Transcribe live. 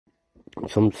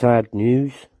some sad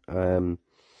news that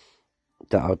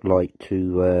I'd like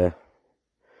to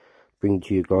bring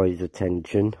to you guys'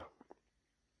 attention.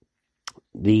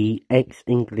 The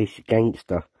ex-English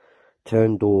gangster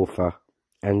turned author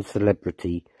and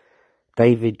celebrity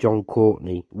David John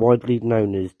Courtney, widely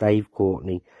known as Dave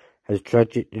Courtney, has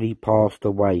tragically passed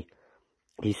away.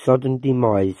 His sudden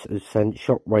demise has sent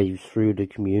shockwaves through the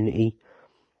community,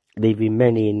 leaving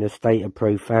many in a state of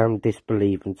profound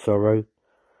disbelief and sorrow.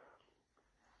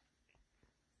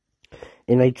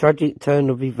 In a tragic turn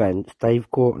of events,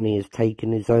 Dave Courtney has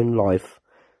taken his own life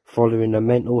following a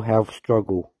mental health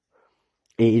struggle.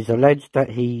 It is alleged that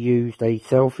he used a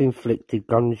self-inflicted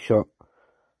gunshot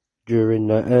during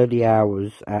the early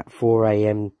hours at 4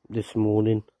 a.m. this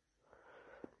morning.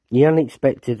 The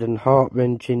unexpected and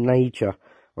heart-wrenching nature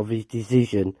of his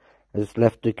decision has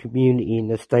left the community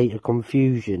in a state of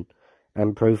confusion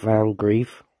and profound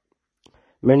grief.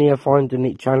 Many are finding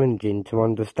it challenging to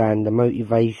understand the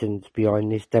motivations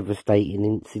behind this devastating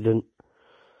incident.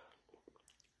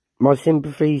 My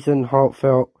sympathies and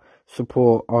heartfelt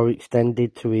support are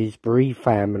extended to his bereaved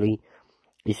family,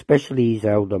 especially his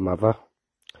elder mother,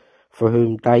 for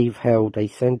whom Dave held a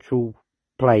central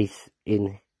place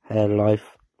in her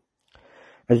life,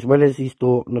 as well as his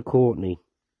daughter Courtney.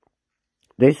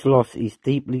 This loss is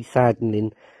deeply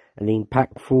saddening and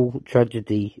impactful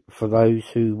tragedy for those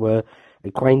who were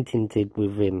acquainted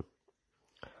with him.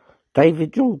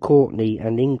 David John Courtney,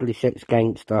 an English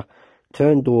ex-gangster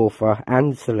turned author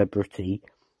and celebrity,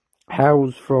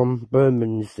 hails from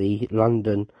Bermondsey,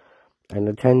 London, and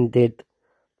attended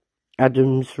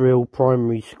Adamsville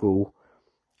Primary School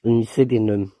in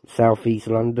Sydenham, South East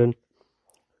London.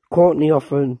 Courtney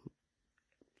often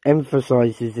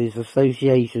emphasises his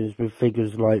associations with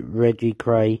figures like Reggie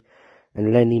Kray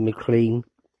and Lenny McLean.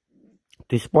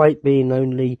 Despite being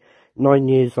only 9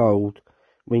 years old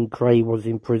when Kray was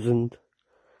imprisoned,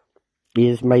 he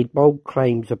has made bold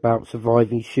claims about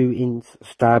surviving shootings,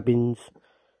 stabbings,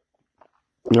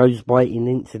 nose-biting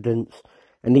incidents,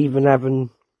 and even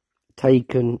having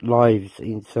taken lives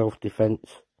in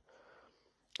self-defence.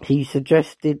 He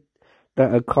suggested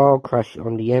that a car crash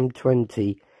on the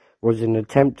M20 was an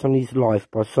attempt on his life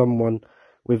by someone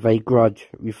with a grudge,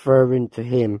 referring to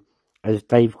him as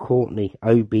Dave Courtney,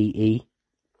 OBE.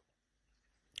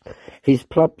 His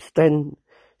Plumstead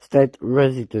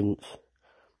residence,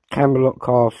 Camelot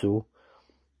Castle,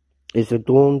 is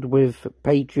adorned with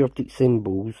patriotic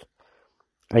symbols,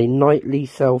 a knightly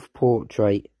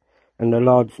self-portrait, and a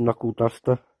large knuckle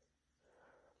duster.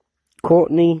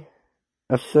 Courtney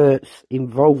asserts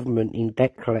involvement in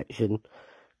debt collection,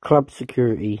 club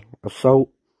security, assault,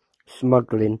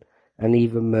 smuggling, and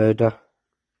even murder.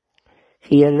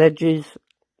 He alleges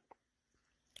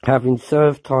having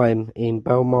served time in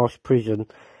Belmarsh Prison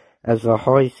as a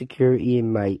high-security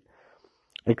inmate,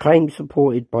 a claim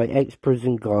supported by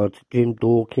ex-prison guard Jim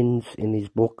Dawkins in his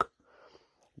book,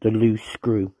 The Loose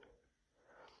Screw.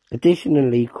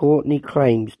 Additionally, Courtney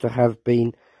claims to have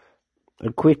been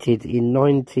acquitted in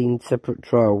 19 separate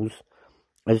trials,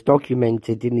 as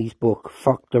documented in his book,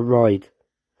 Fuck the Ride.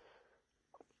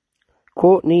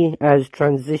 Courtney has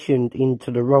transitioned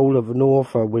into the role of an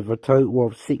author with a total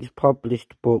of 6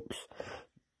 published books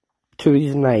to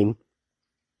his name,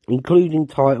 including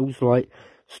titles like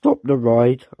Stop the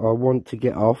Ride, I Want to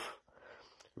Get Off,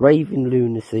 Raving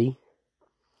Lunacy,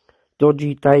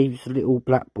 Dodgy Dave's Little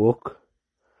Black Book,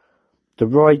 The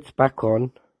Ride's Back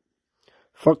On,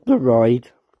 Fuck the Ride,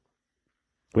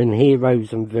 and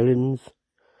Heroes and Villains.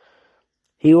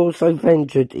 He also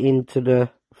ventured into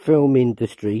the film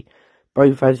industry,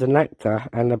 both as an actor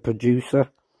and a producer,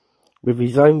 with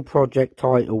his own project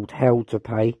titled Hell to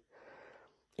Pay.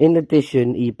 In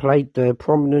addition, he played the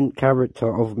prominent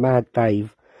character of Mad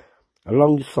Dave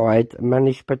alongside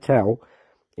Manish Patel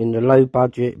in the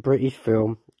low-budget British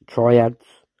film Triads,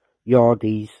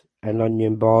 Yardies and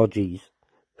Onion Bargies.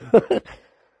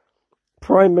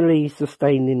 Primarily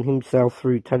sustaining himself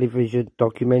through television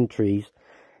documentaries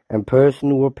and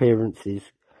personal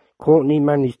appearances, Courtney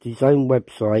managed his own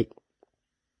website,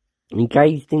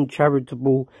 engaged in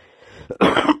charitable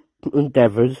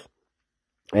endeavours,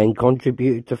 and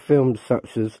contributed to films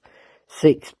such as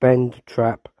Six Bend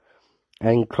Trap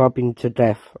and Clubbing to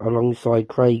Death alongside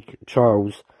Craig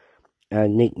Charles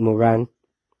and Nick Moran.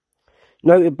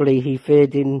 Notably, he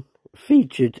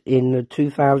featured in the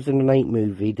 2008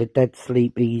 movie The Dead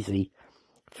Sleep Easy,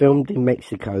 filmed in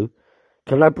Mexico,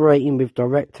 collaborating with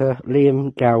director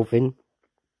Liam Galvin.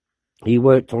 He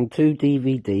worked on 2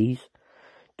 DVDs,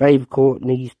 Dave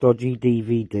Courtney's Dodgy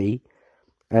DVD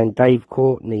and Dave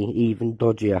Courtney Even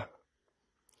Dodgier,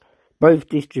 both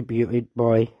distributed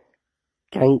by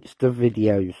gangster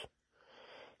videos.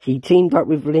 He teamed up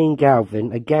with Lee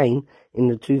Galvin again in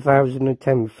the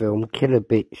 2010 film Killer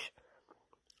Bitch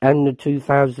and the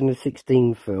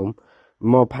 2016 film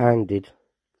Mob Handed.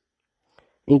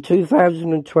 In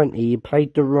 2020, he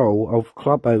played the role of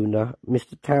club owner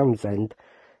Mr. Townsend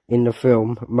in the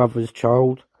film Mother's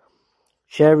Child,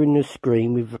 sharing the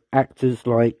screen with actors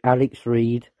like Alex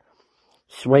Reed,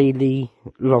 Swaley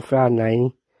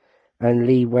Lofane, and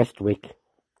Lee Westwick.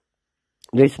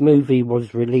 This movie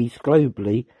was released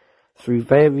globally through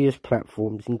various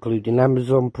platforms including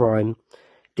Amazon Prime,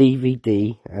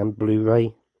 DVD and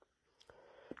Blu-ray.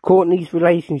 Courtney's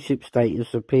relationship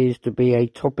status appears to be a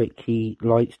topic he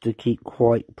likes to keep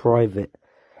quite private.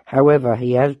 However,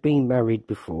 he has been married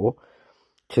before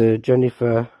to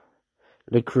Jennifer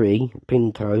Lecree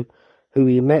Pinto, who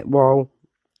he met while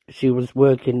she was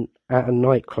working at a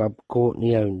nightclub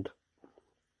Courtney owned.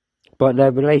 But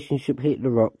their relationship hit the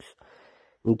rocks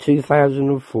in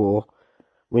 2004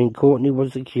 when Courtney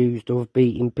was accused of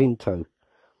beating Pinto.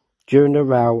 During a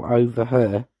row over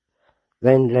her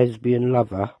then lesbian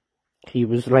lover, he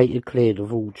was later cleared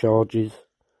of all charges.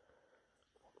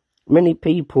 Many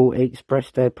people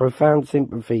expressed their profound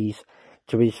sympathies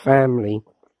to his family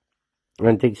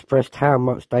and expressed how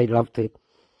much they loved him.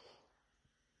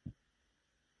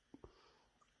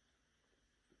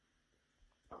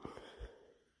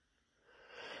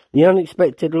 The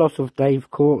unexpected loss of Dave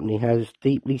Courtney has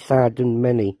deeply saddened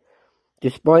many.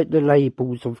 Despite the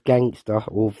labels of gangster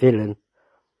or villain,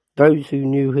 those who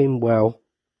knew him well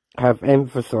have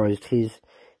emphasized his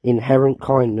inherent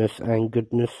kindness and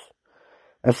goodness,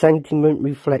 a sentiment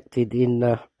reflected in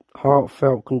the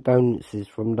heartfelt condolences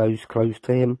from those close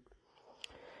to him.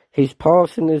 His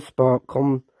passing has sparked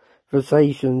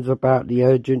conversations about the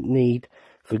urgent need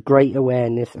for great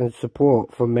awareness and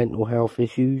support for mental health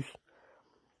issues.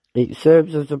 It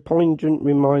serves as a poignant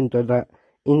reminder that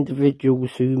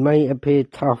individuals who may appear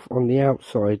tough on the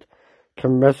outside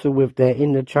can wrestle with their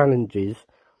inner challenges,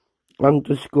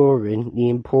 underscoring the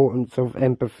importance of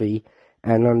empathy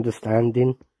and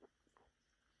understanding.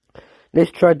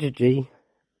 This tragedy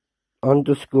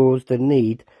underscores the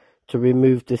need to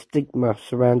remove the stigma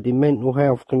surrounding mental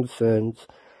health concerns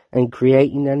and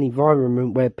creating an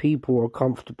environment where people are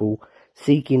comfortable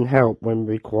seeking help when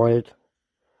required.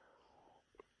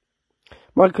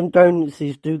 My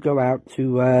condolences do go out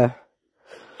to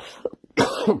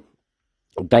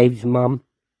Dave's mum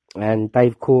and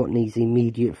Dave Courtney's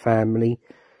immediate family.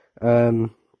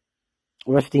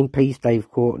 Rest in peace, Dave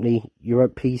Courtney. You're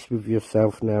at peace with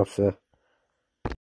yourself now, sir.